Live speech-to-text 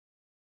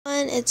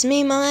everyone, it's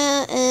me,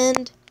 Maya,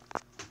 and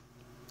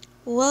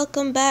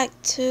welcome back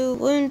to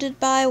Wounded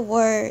by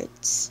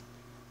Words.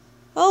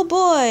 Oh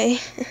boy,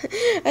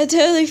 I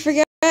totally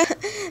forgot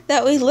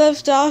that we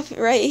left off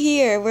right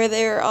here where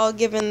they were all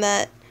given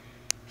that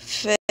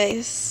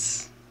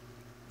face.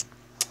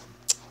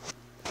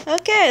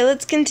 Okay,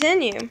 let's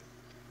continue.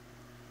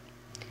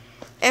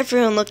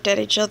 Everyone looked at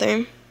each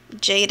other,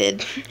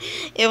 jaded.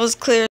 It was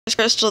clear as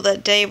crystal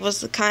that Dave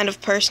was the kind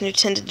of person who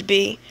tended to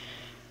be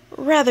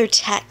rather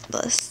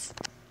tactless.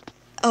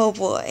 Oh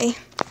boy.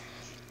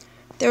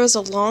 There was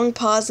a long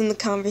pause in the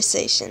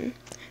conversation.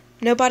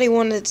 Nobody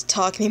wanted to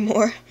talk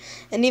anymore,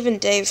 and even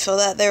Dave felt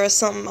that there was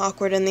something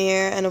awkward in the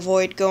air and a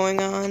void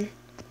going on.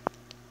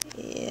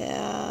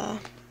 Yeah.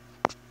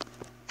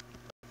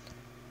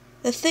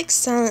 The thick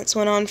silence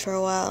went on for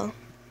a while,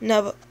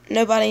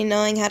 nobody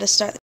knowing how to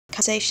start the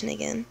conversation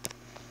again.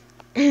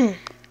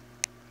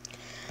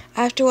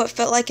 After what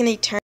felt like an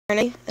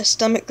eternity, a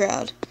stomach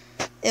growled.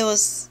 It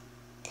was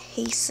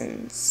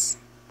Hastings.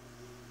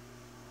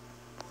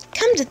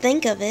 Come to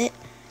think of it,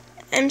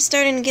 I'm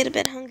starting to get a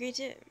bit hungry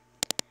too.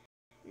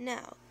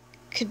 Now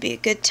could be a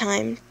good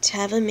time to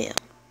have a meal.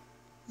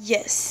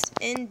 Yes,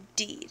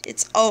 indeed.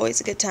 It's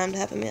always a good time to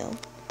have a meal.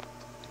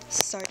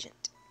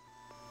 Sergeant.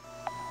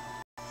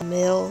 A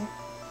meal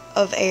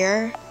of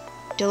air?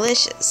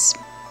 Delicious,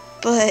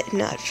 but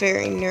not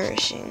very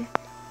nourishing.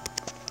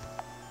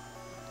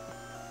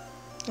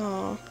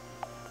 Aw.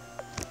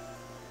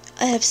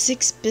 I have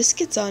 6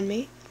 biscuits on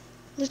me.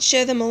 Let's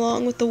share them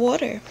along with the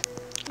water.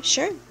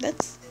 Sure,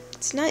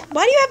 it's nice.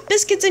 Why do you have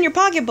biscuits in your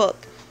pocketbook?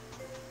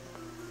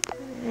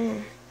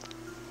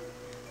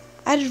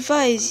 I'd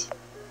advise...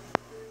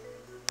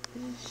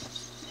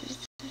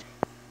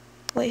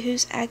 Wait,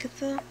 who's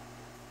Agatha?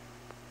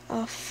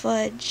 Oh,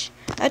 fudge.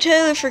 I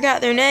totally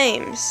forgot their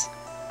names.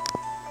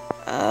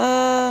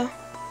 I'm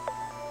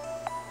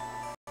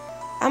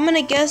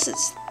gonna guess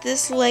it's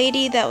this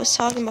lady that was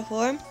talking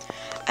before.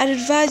 I'd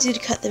advise you to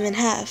cut them in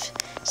half,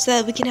 so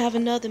that we can have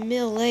another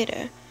meal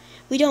later.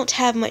 We don't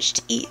have much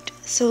to eat,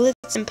 so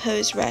let's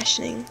impose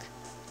rationing.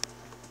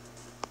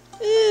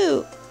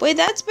 Ooh, wait,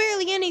 that's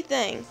barely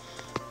anything.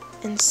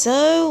 And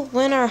so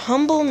went our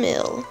humble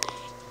meal.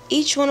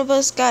 Each one of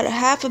us got a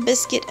half a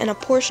biscuit and a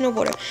portion of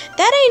water.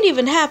 That ain't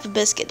even half a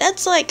biscuit.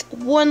 That's like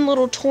one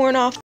little torn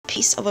off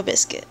piece of a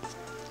biscuit.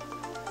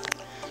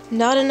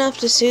 Not enough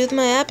to soothe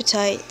my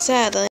appetite,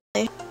 sadly.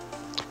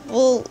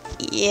 Well,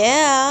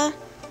 yeah.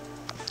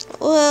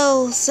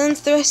 Well,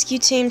 since the rescue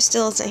team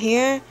still isn't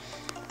here,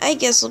 I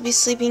guess we'll be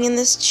sleeping in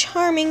this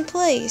charming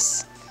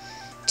place.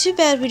 Too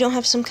bad we don't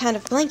have some kind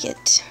of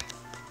blanket.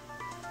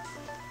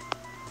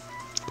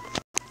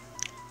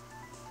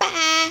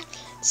 Bah!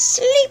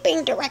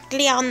 Sleeping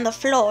directly on the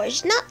floor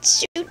is not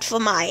suit for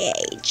my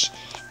age.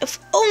 If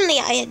only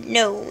I had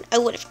known, I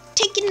would have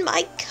taken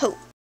my coat.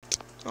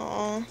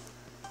 Aww.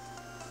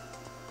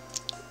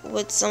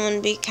 Would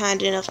someone be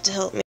kind enough to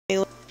help me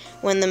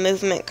when the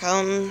movement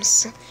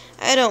comes?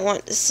 I don't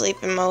want to sleep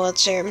in my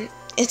wheelchair.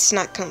 It's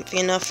not comfy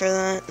enough for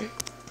that.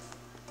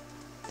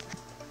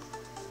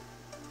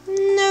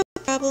 No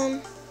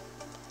problem.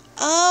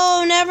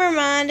 Oh, never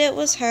mind. It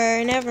was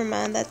her. Never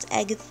mind. That's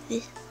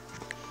Agatha.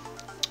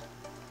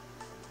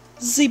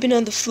 Sleeping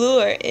on the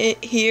floor.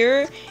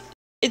 Here?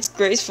 It's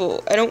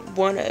graceful. I don't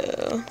want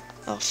to.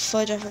 Oh,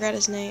 fudge. I forgot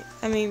his name.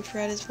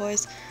 Forgot his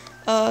voice.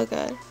 Oh,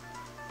 God.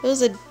 It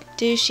was a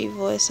douchey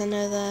voice. I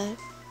know that.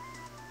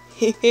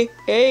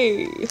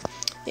 Hey.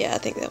 Yeah, I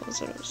think that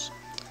was what it was.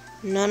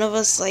 None of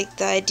us like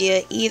the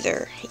idea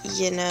either,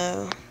 you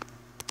know.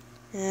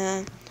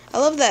 Yeah. I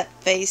love that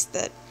face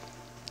that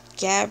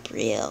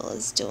Gabrielle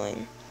is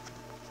doing.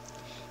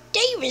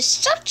 Dave is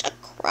such a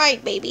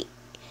crybaby.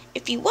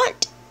 If you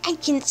want, I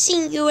can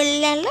sing you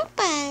a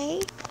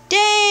lullaby.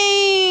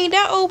 Dang,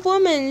 that old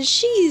woman,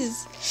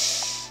 she's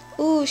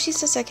so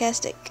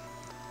sarcastic.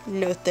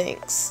 No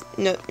thanks.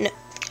 No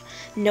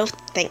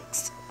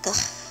thanks. Ugh.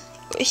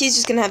 He's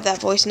just gonna have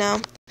that voice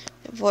now.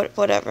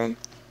 Whatever.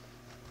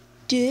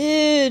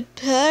 Dude,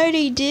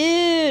 party,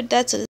 dude.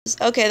 That's what it is.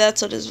 Okay,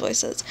 that's what his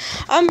voice is.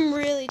 I'm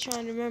really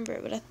trying to remember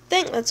it, but I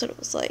think that's what it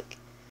was like.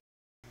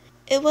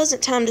 It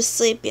wasn't time to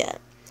sleep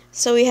yet,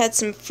 so we had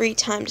some free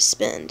time to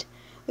spend.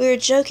 We were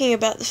joking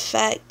about the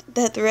fact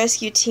that the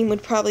rescue team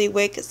would probably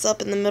wake us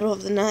up in the middle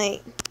of the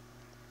night.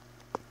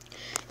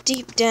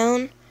 Deep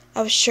down,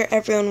 I was sure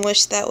everyone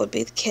wished that would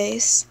be the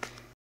case.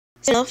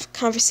 Soon enough,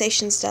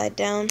 conversations died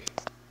down.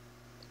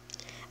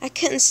 I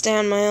couldn't stay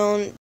on my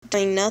own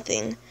doing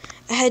nothing.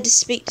 I had to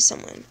speak to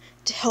someone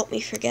to help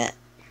me forget.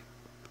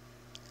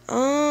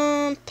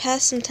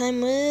 Pass some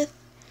time with...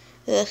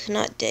 Ugh,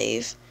 not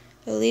Dave.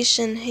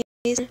 Alicia and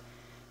Hazen.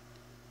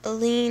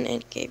 Aline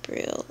and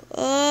Gabriel.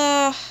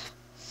 I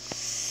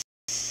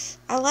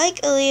like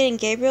Aline and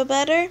Gabriel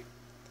better,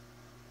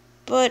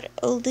 but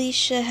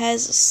Alicia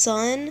has a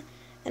son,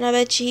 and I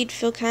bet you he'd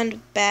feel kind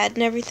of bad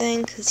and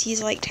everything, because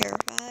he's, like,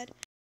 terrified.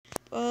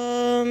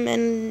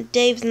 And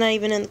Dave's not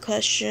even in the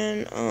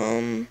question.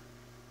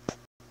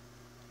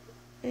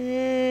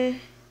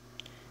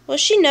 Well,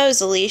 she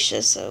knows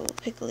Alicia, so we'll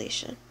pick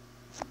Alicia.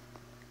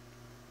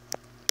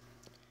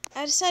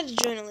 I decided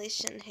to join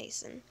Alicia and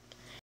Hasten,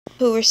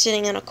 who were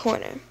sitting in a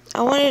corner.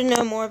 I wanted to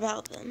know more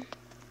about them.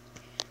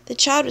 The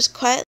child was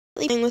quietly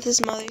playing with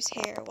his mother's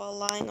hair while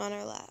lying on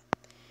her lap.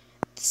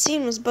 The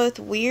scene was both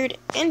weird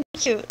and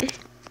cute.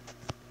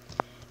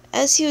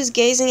 As he was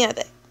gazing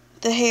at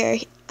the hair,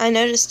 I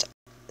noticed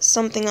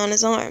something on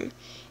his arm,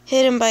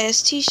 hidden by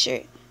his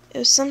t-shirt. It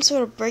was some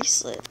sort of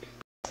bracelet.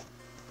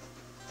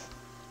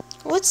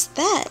 What's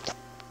that?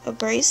 A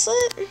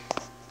bracelet?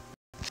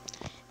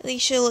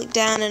 Alicia looked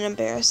down in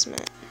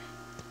embarrassment.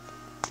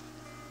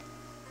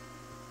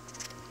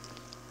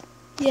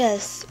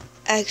 Yes,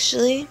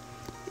 actually,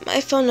 my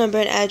phone number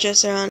and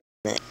address are on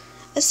it.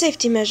 A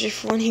safety measure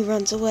for when he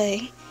runs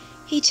away.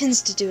 He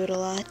tends to do it a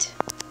lot.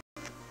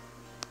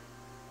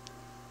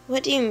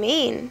 What do you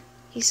mean?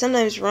 He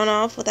sometimes run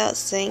off without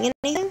saying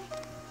anything?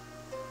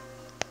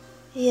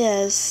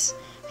 Yes,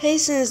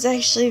 Hasten is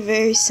actually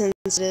very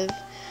sensitive.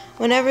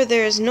 Whenever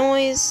there is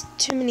noise,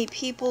 too many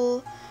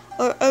people,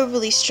 or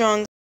overly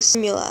strong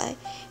stimuli,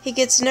 he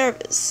gets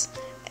nervous,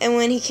 and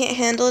when he can't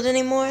handle it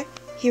anymore,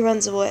 he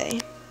runs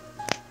away.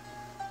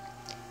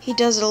 He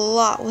does it a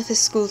lot with his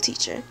school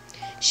teacher.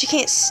 She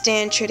can't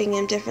stand treating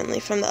him differently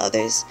from the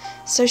others,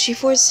 so she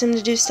forces him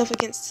to do stuff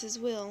against his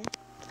will.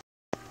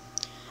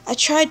 I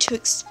tried to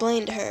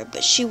explain to her,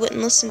 but she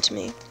wouldn't listen to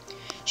me.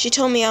 She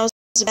told me I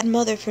was a bad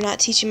mother for not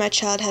teaching my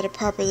child how to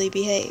properly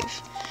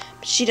behave,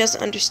 but she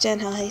doesn't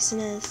understand how Hasten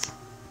is.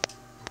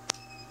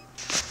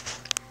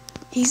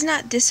 He's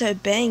not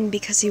disobeying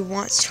because he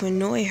wants to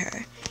annoy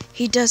her.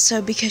 He does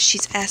so because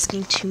she's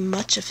asking too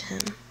much of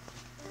him.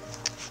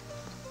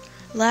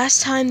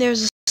 Last time there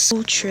was a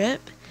school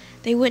trip,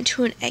 they went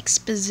to an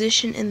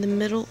exposition in the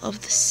middle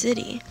of the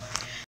city.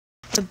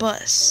 The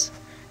bus.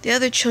 The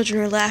other children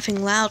were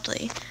laughing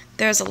loudly.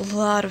 There was a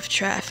lot of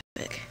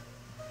traffic.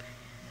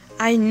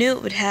 I knew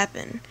it would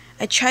happen.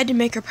 I tried to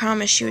make her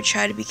promise she would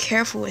try to be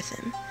careful with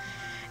him.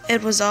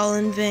 It was all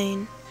in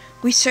vain.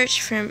 We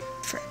searched for him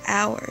for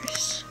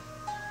hours.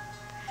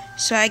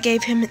 So I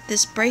gave him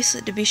this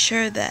bracelet to be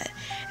sure that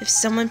if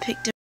someone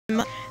picked him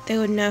up, they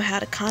would know how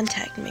to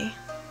contact me.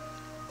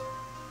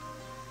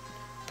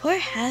 Poor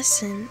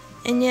Hassan,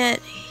 and yet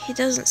he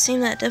doesn't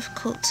seem that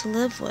difficult to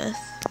live with.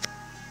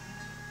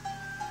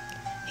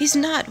 He's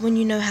not when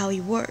you know how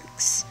he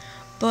works,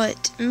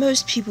 but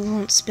most people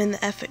won't spend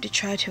the effort to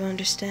try to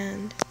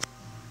understand.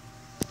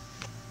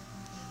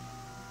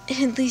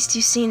 At least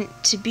you seem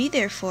to be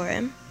there for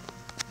him.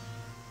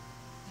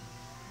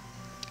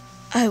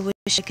 I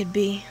wish I could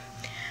be,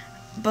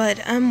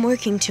 but I'm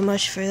working too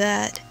much for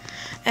that.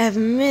 I have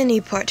many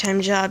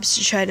part-time jobs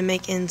to try to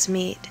make ends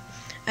meet.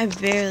 I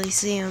barely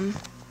see him.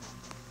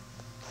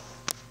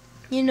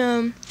 You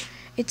know,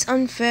 it's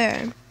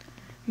unfair.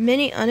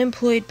 Many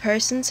unemployed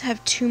persons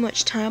have too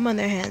much time on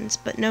their hands,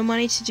 but no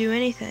money to do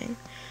anything,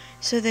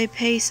 so they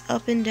pace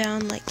up and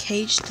down like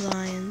caged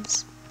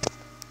lions.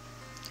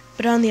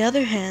 But on the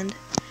other hand,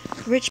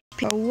 rich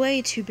people are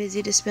way too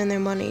busy to spend their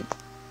money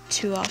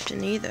too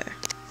often either.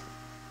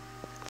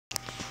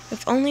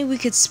 If only we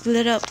could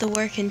split up the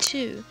work in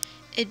two,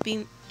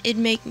 it'd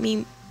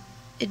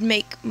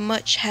make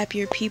much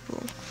happier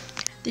people.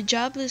 The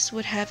jobless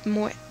would have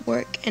more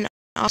work, and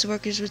office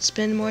workers would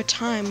spend more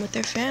time with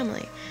their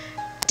family.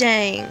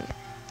 Dang,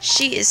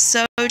 she is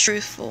so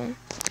truthful.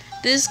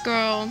 This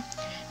girl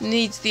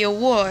needs the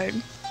award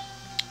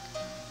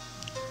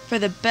for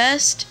the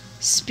best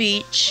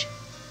speech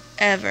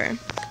ever.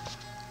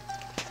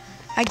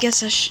 I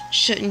guess I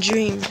shouldn't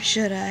dream,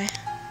 should I?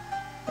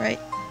 Right?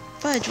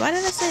 Fudge, why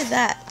did I say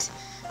that?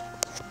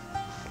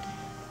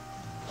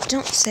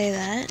 Don't say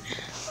that.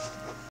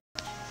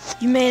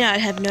 You may not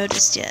have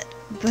noticed yet,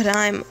 but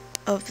I'm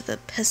of the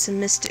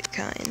pessimistic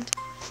kind.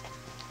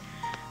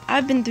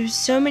 I've been through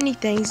so many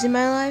things in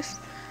my life,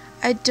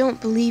 I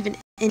don't believe in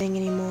anything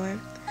anymore.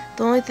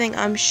 The only thing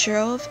I'm sure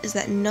of is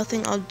that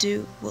nothing I'll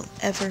do will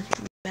ever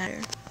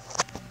matter.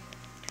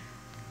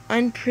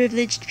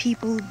 Unprivileged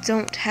people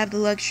don't have the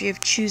luxury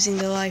of choosing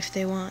the life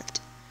they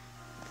want.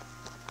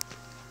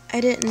 I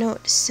didn't know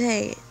what to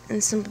say,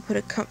 and simply put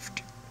a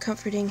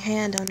comforting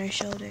hand on her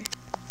shoulder.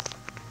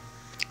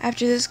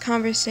 After this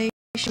conversation,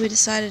 we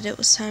decided it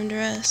was time to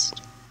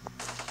rest.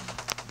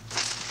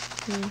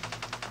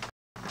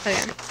 Okay,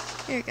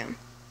 here we go.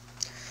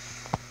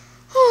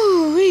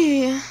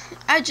 Ooh-wee.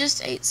 I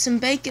just ate some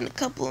bacon a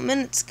couple of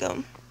minutes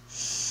ago,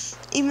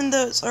 even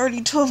though it's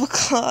already 12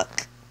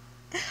 o'clock.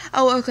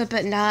 I woke up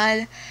at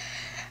 9.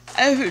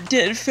 I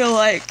didn't feel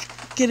like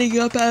getting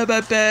up out of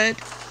my bed,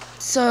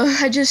 so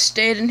I just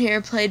stayed in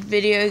here, played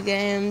video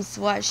games,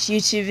 watched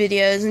YouTube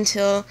videos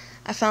until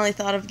I finally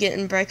thought of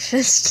getting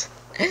breakfast.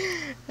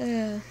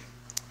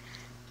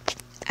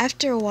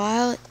 After a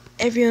while,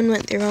 everyone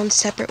went their own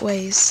separate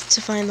ways to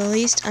find the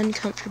least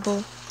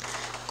uncomfortable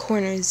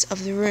corners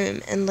of the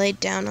room and laid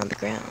down on the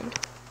ground.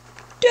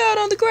 Down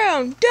on the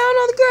ground! Down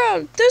on the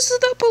ground! This is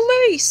the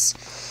police!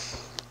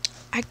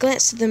 I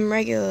glanced at them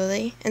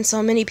regularly and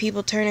saw many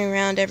people turning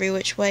around every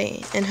which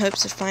way in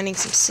hopes of finding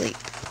some sleep.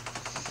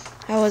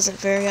 I wasn't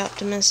very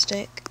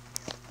optimistic.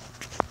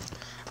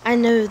 I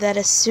knew that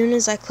as soon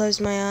as I closed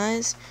my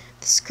eyes,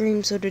 The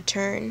screams would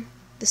return.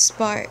 The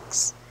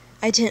sparks.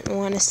 I didn't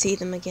want to see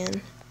them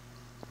again.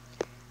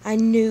 I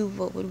knew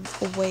what would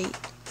await.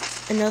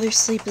 Another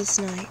sleepless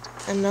night.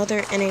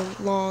 Another in a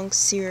long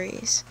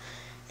series.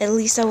 At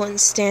least I wouldn't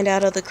stand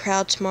out of the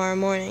crowd tomorrow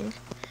morning.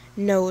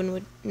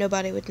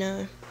 Nobody would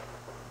know.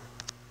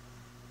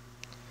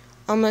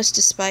 Almost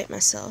despite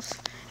myself,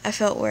 I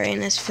felt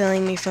weariness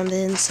filling me from the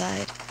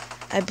inside.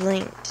 I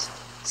blinked,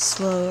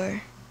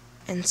 slower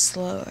and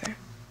slower.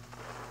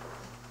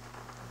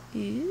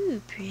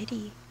 Ooh,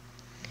 pretty.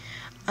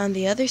 On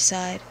the other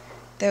side,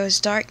 there was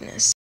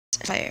darkness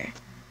and fire.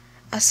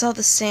 I saw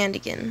the sand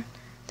again,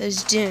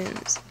 those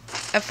dunes.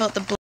 I felt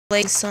the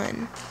blazing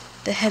sun,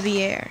 the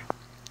heavy air,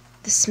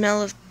 the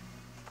smell of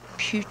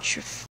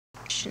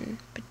putrefaction,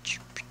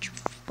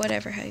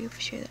 whatever how you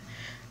say that.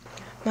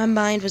 My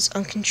mind was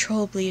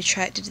uncontrollably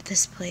attracted to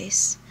this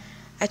place.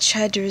 I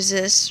tried to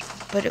resist,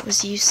 but it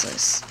was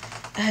useless.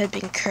 I had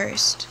been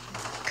cursed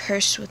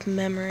with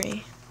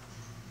memory.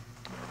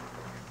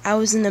 I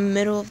was in the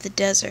middle of the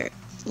desert,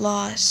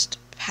 lost,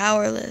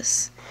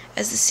 powerless,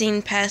 as the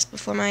scene passed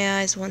before my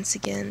eyes once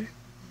again.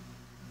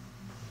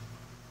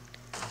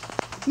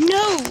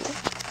 No!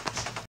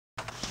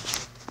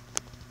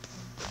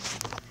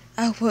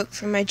 I woke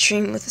from my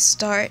dream with a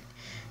start.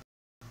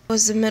 It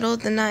was the middle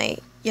of the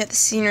night, yet the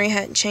scenery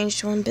hadn't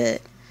changed one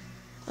bit.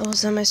 It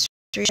was almost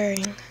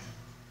reassuring.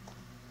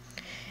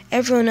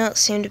 Everyone else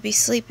seemed to be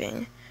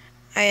sleeping.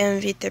 I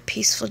envied their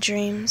peaceful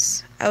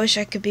dreams. I wish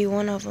I could be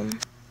one of them.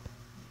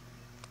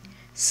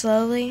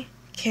 Slowly,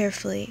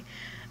 carefully,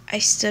 I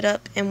stood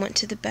up and went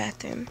to the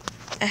bathroom.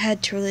 I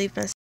had to relieve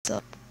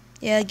myself.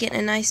 Yeah, getting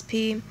a nice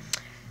pee,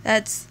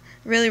 that's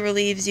really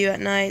relieves you at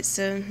night,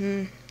 so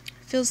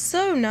feels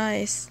so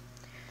nice.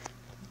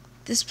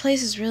 This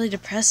place is really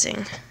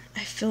depressing.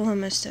 I feel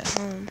almost at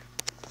home.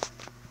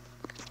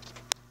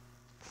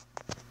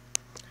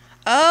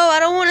 Oh, I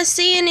don't want to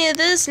see any of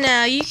this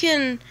now. You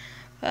can,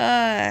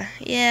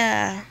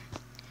 yeah.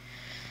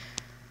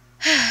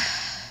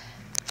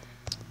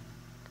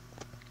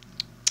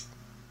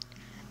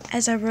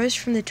 As I rose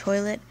from the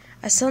toilet,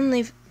 I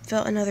suddenly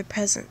felt another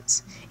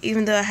presence,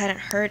 even though I hadn't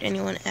heard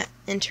anyone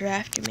enter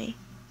after me.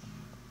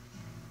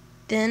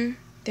 Then,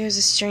 there was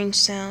a strange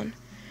sound.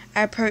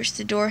 I approached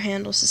the door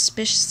handle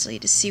suspiciously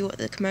to see what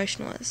the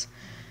commotion was.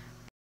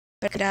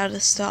 But I got out of the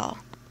stall.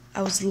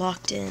 I was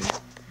locked in.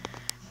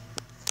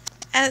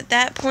 At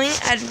that point,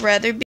 I'd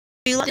rather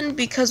be locked in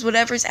because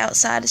whatever's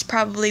outside is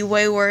probably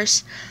way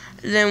worse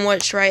than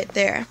what's right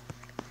there.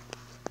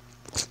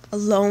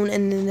 Alone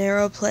in the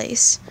narrow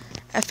place,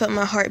 I felt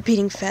my heart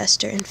beating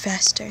faster and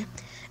faster.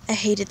 I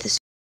hated this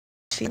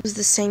feeling. It was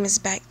the same as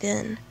back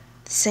then.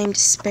 The same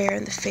despair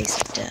in the face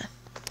of death.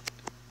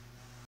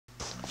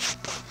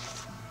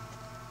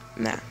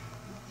 Nah.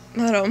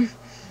 Hold on.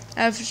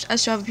 I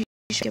still have a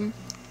piece of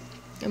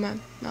in my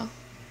mouth.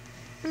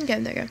 Okay,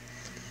 there you go.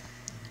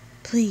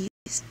 Please.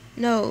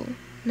 No.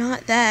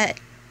 Not that.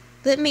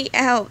 Let me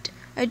out.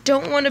 I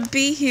don't want to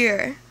be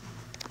here.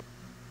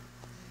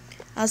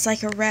 I was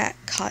like a rat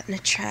caught in a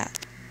trap.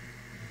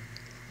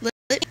 Let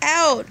me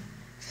out.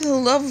 For the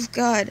love of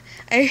God.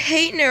 I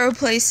hate narrow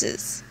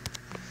places.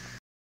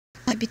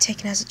 Might be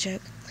taken as a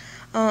joke.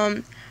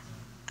 I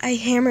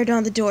hammered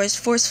on the door as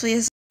forcefully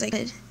as I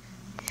could.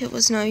 It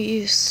was no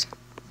use.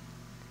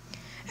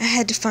 I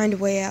had to find a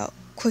way out,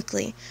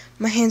 quickly.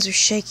 My hands were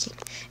shaking.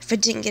 If I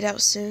didn't get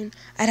out soon,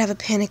 I'd have a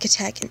panic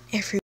attack and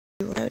everyone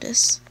would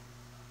notice.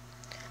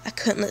 I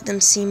couldn't let them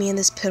see me in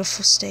this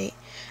pitiful state.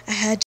 I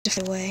had to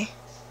find a way.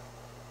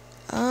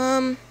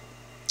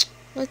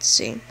 Let's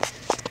see.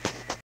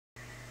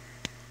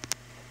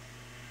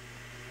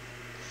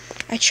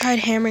 I tried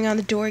hammering on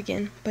the door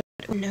again, but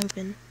it wouldn't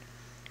open.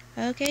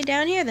 Okay,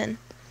 down here then.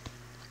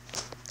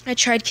 I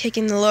tried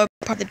kicking the lower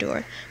part of the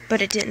door,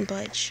 but it didn't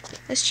budge.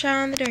 Let's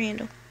try on the door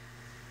handle.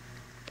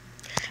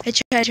 I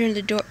tried to turn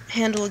the door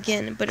handle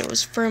again, but it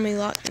was firmly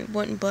locked and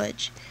wouldn't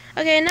budge.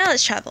 Okay, now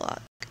let's try the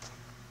lock.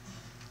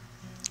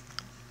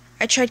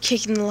 I tried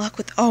kicking the lock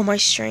with all my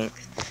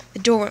strength. The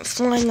door went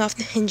flying off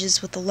the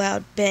hinges with a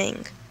loud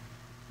bang.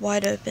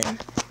 Wide open.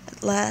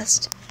 At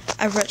last,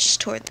 I rushed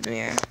toward the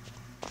mirror.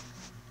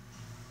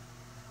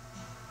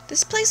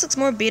 This place looks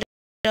more beat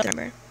up than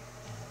ever.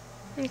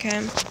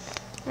 Okay.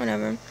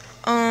 Whatever.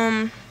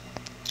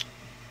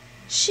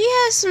 She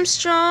has some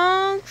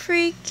strong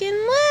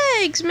freaking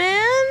legs,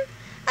 man.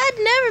 I'd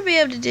never be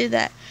able to do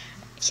that.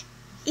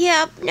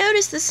 Yeah, I've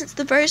noticed this since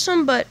the first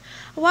one, but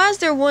why is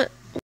there one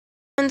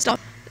stall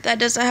that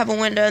doesn't have a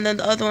window and then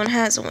the other one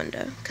has a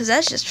window? Because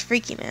that's just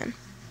freaky, man.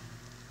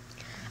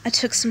 I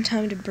took some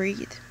time to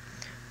breathe,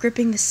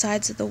 gripping the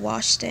sides of the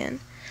washstand.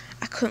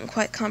 I couldn't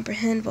quite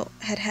comprehend what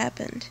had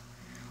happened.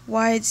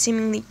 Why I had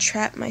seemingly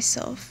trapped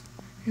myself.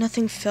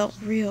 Nothing felt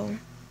real.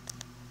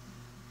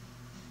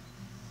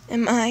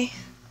 Am I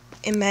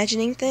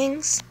imagining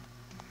things?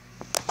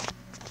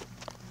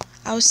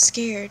 I was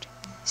scared.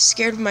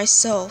 Scared of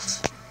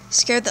myself.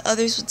 Scared that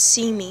others would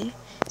see me.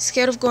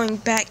 Scared of going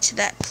back to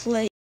that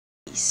place.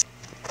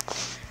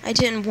 I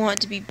didn't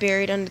want to be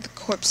buried under the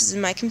corpses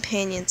of my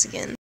companions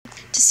again.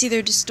 To to see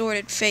their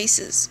distorted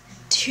faces,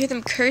 to hear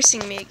them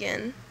cursing me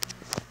again.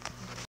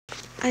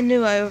 I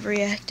knew I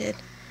overreacted.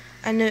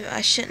 I knew I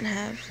shouldn't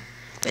have,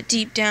 but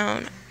deep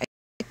down, I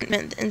couldn't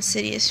prevent the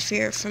insidious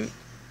fear from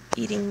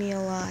eating me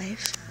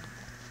alive.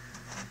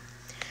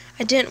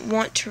 I didn't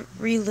want to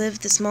relive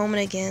this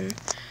moment again,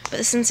 but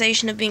the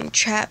sensation of being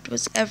trapped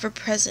was ever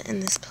present in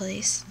this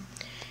place.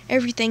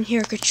 Everything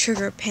here could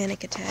trigger a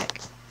panic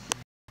attack.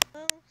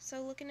 Well,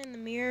 so looking in the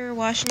mirror,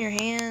 washing your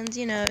hands,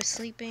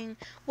 sleeping,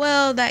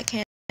 well, that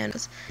counts.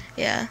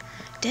 Yeah.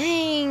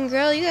 Dang,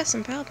 girl, you got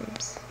some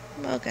problems.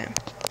 Okay.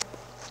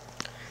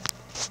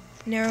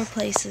 Narrow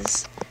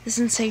places, the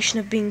sensation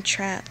of being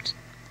trapped,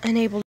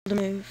 unable to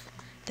move,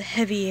 the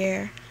heavy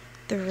air,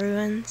 the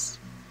ruins.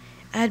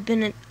 I had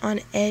been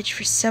on edge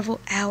for several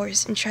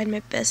hours and tried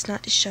my best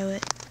not to show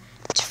it,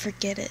 to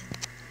forget it.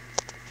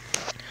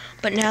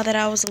 But now that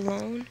I was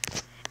alone,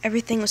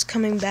 everything was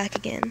coming back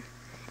again.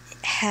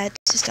 It had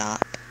to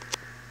stop.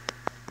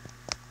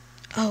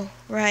 Oh,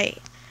 right.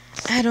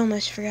 I had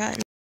almost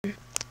forgotten.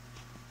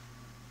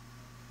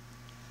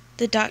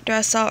 The doctor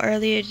I saw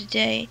earlier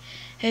today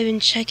had been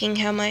checking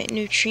how my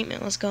new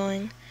treatment was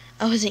going.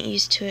 I wasn't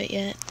used to it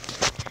yet.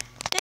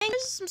 Dang,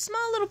 those are some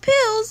small little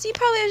pills. You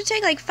probably have to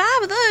take like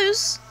 5 of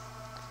those.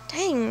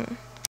 Dang.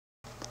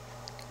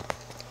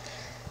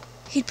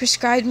 He'd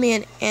prescribed me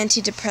an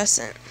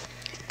antidepressant.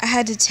 I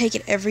had to take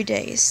it every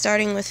day,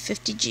 starting with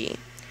 50 g,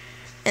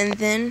 and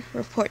then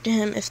report to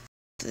him if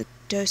the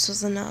dose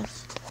was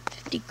enough.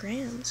 50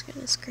 grams,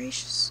 goodness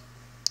gracious.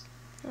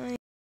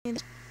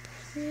 That's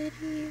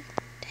pretty.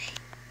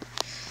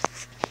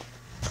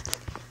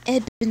 It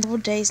had been several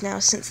days now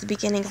since the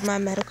beginning of my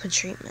medical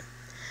treatment.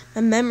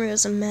 My memory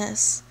was a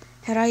mess.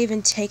 Had I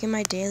even taken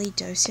my daily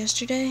dose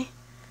yesterday?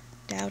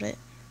 Doubt it.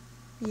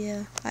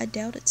 Yeah, I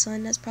doubt it,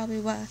 son. That's probably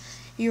why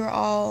you're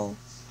all,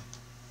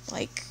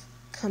 like,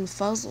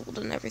 confuzzled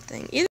and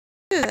everything. Either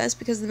that's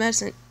because of the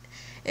medicine.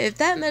 If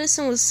that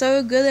medicine was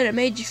so good that it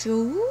made you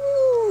feel,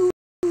 woo,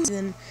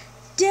 then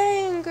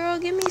dang, girl,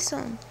 give me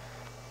some.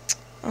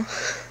 Oh,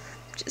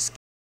 just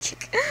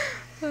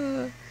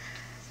kidding.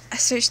 I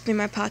searched through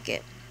my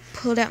pocket,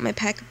 pulled out my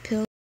pack of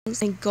pills,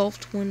 and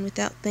engulfed one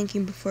without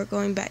thinking before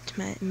going back to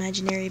my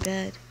imaginary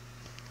bed.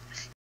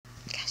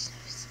 Gosh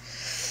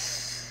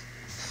knows.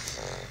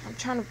 I'm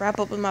trying to wrap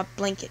up with my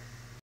blanket.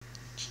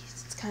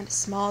 Jeez, it's kind of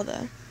small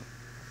though.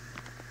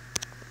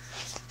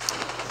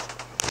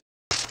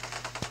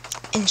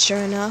 And sure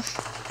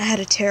enough, I had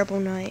a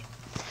terrible night.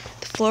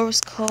 The floor was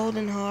cold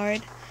and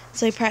hard,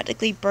 so I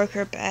practically broke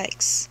our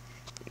backs.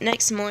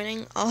 Next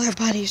morning, all our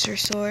bodies were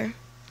sore.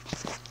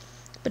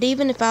 But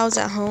even if I was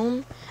at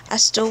home, I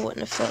still wouldn't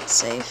have felt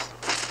safe.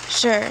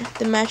 Sure,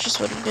 the mattress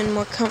would have been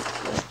more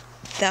comfortable.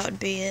 That would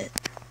be it.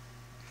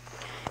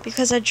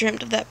 Because I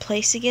dreamt of that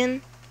place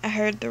again, I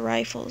heard the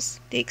rifles,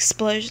 the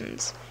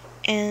explosions,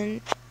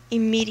 and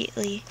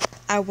immediately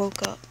I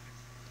woke up.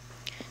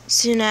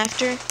 Soon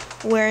after,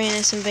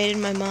 weariness invaded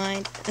my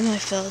mind, and I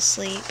fell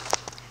asleep.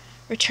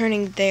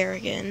 Returning there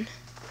again,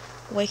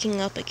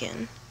 waking up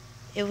again.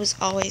 It was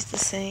always the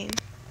same.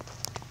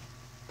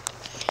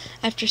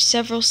 After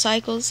several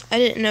cycles, I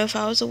didn't know if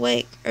I was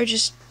awake or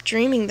just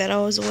dreaming that I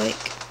was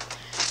awake.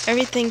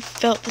 Everything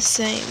felt the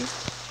same,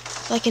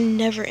 like a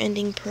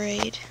never-ending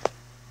parade.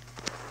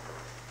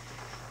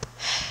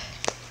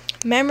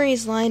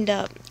 Memories lined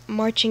up,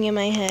 marching in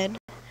my head,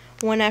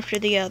 one after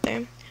the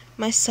other.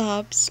 My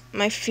sobs,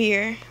 my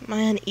fear,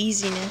 my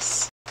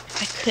uneasiness.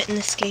 I couldn't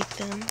escape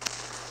them.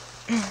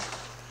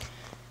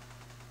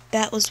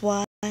 That was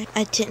why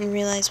I didn't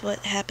realize what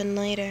happened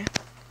later.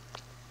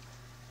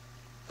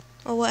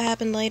 Well, what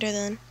happened later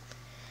then?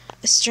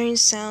 A strange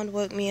sound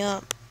woke me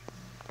up.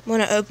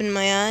 When I opened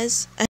my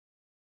eyes, I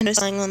was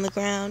lying on the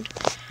ground,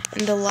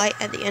 and the light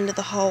at the end of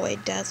the hallway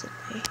dazzled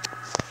me.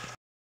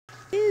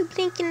 Ooh,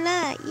 blinking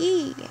light,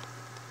 yeah.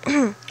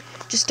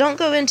 Just don't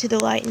go into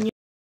the light and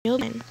you'll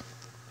be fine.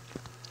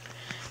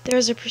 There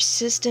was a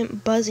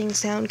persistent buzzing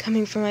sound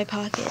coming from my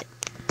pocket,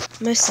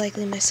 most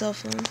likely my cell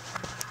phone.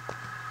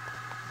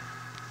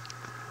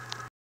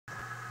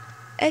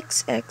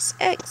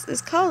 XXX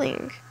is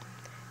calling. ...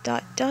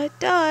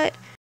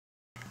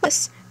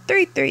 plus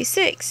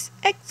 336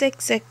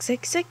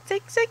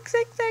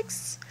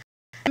 XXXXXXXXX.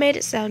 I made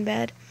it sound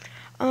bad.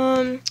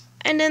 And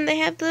then they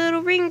have the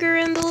little ringer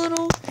and the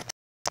little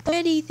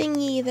ready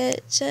thingy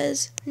that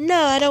says,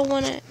 no, I don't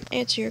want to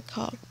answer your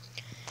call.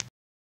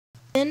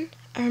 Then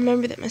I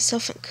remembered that my cell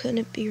phone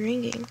couldn't be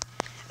ringing,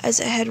 as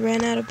it had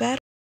ran out of battery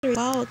a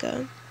while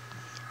ago.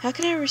 How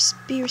can I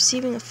be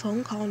receiving a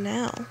phone call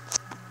now?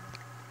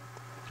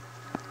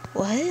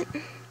 What?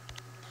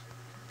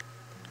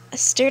 I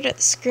stared at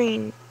the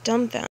screen,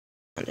 dumbfounded.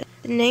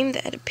 The name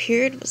that had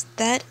appeared was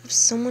that of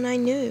someone I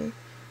knew,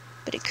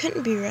 but it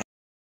couldn't be right.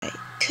 It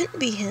couldn't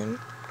be him.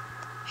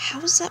 How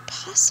was that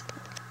possible?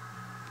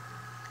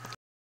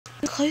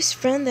 A close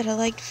friend that I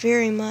liked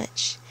very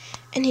much,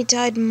 and he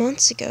died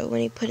months ago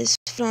when he put his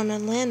foot on a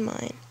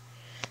landmine.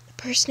 The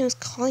person who was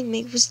calling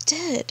me was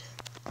dead.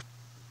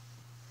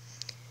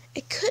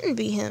 It couldn't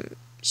be him.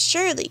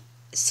 Surely,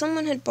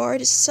 someone had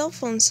borrowed his cell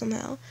phone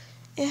somehow.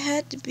 It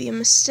had to be a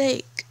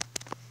mistake.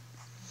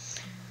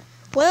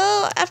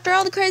 Well, after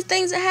all the crazy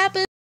things that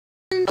happened,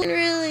 I didn't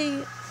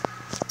really,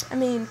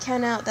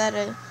 count out that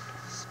a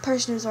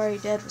person who's already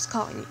dead was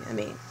calling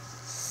you.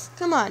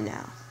 Come on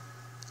now.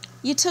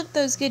 You took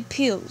those good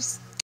pills.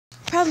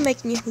 Probably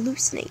making you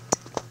hallucinate.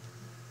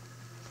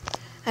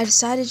 I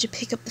decided to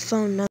pick up the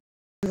phone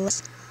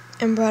nonetheless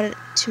and brought it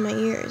to my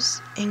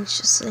ears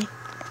anxiously.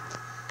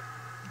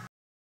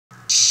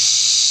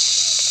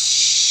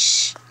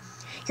 Shh!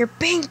 You're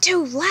being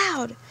too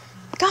loud!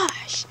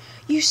 Gosh,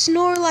 you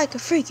snore like a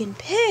freaking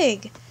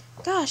pig!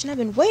 Gosh, and I've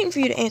been waiting for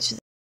you to answer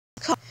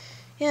the call.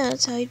 Yeah,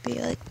 that's how you'd be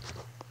like,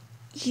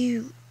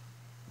 you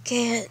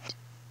can't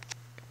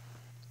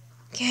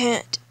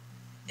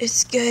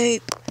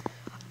escape.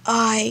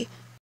 I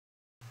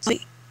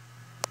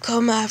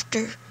come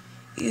after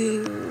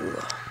you.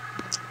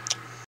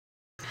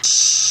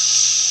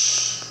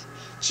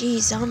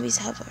 Geez, zombies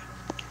have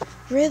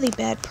a really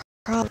bad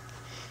problem.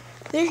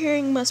 Their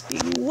hearing must be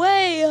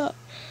way up.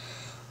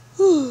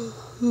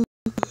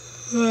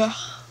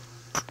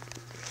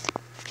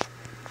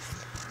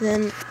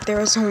 Then there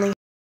was only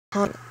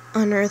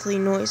unearthly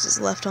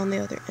noises left on the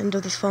other end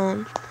of the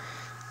phone.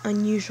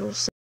 Unusual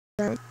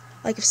sound,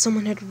 like if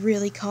someone had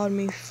really called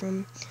me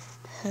from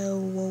hell.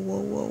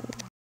 Whoa.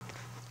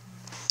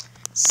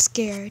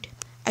 Scared,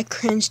 I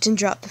cringed and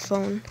dropped the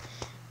phone,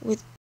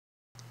 with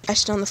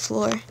crashed on the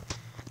floor.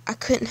 I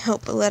couldn't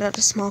help but let out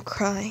a small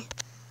cry.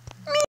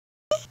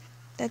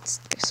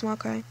 That's a small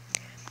cry.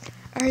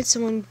 I heard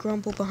someone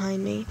grumble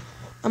behind me.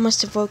 I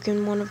must have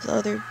woken one of the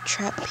other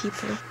trapped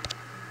people.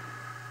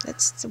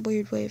 That's a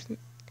weird way of...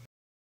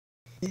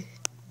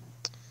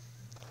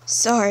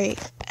 Sorry,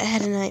 I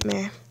had a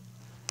nightmare.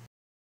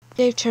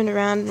 Dave turned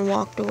around and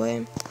walked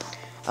away.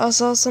 I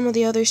saw some of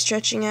the others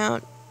stretching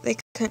out. They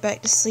couldn't get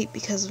back to sleep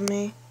because of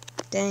me.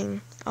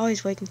 Dang,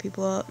 always waking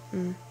people up. I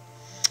went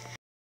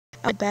to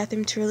the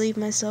bathroom to relieve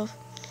myself,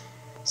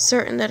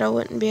 certain that I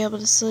wouldn't be able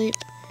to sleep.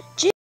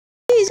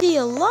 Jeez, be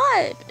a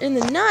lot in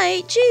the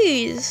night,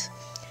 jeez.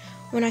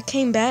 When I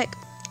came back,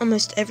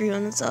 almost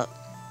everyone was up.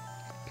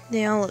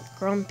 They all looked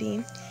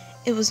grumpy.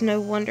 It was no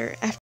wonder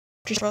after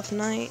a rough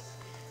night.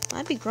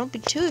 I'd be grumpy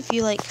too if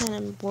you kind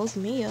of woke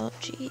me up.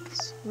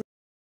 Jeez,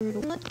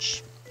 rude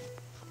much.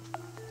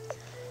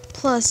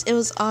 Plus, it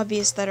was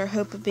obvious that our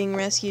hope of being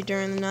rescued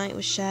during the night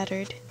was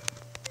shattered.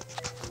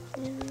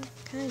 Yeah,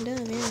 kind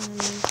of, yeah.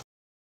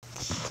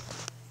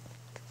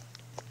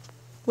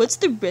 What's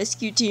the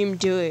rescue team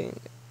doing?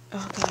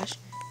 Oh gosh.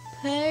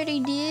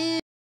 Party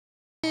dude.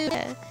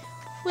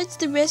 What's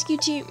the rescue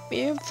team?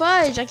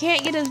 Fudge, I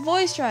can't get his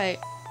voice right.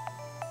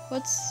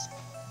 What's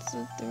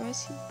the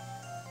rescue?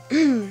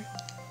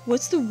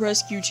 What's the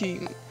rescue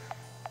team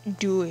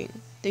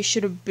doing? They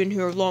should have been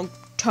here a long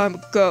time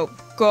ago.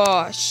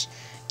 Gosh.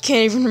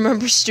 Can't even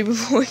remember stupid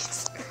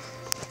voice.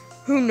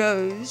 Who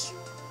knows?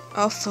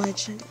 Oh,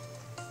 fudge.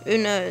 Who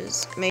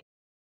knows? Maybe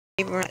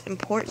we're not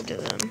important to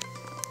them.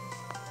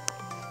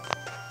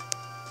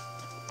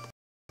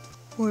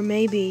 Or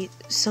maybe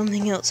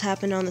something else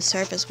happened on the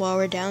surface while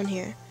we're down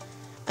here.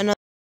 Another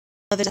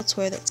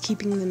elsewhere that's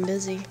keeping them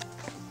busy.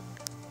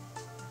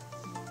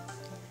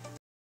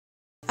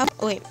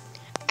 Wait.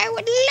 I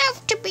would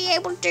love to be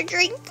able to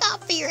drink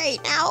coffee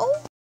right now.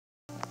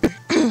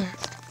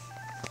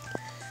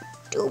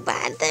 Too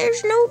bad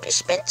there's no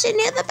dispenser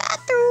near the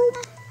bathroom.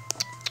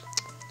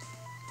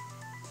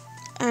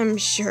 I'm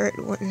sure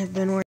it wouldn't have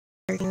been working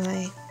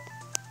anyway.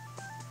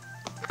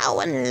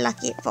 How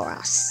unlucky for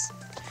us.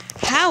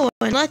 How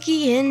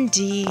unlucky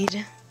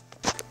indeed.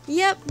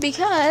 Yep,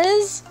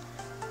 because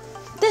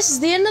this is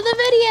the end of the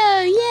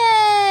video.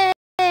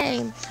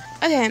 Yay!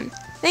 Okay,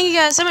 thank you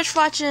guys so much for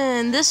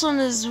watching. This one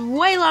is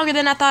way longer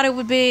than I thought it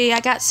would be. I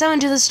got so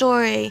into the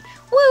story.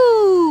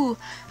 Woo!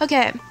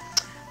 Okay,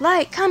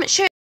 like, comment,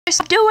 share,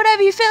 do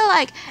whatever you feel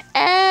like.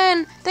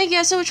 And thank you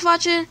guys so much for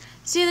watching.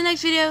 See you in the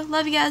next video.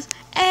 Love you guys.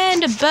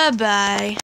 And bye-bye.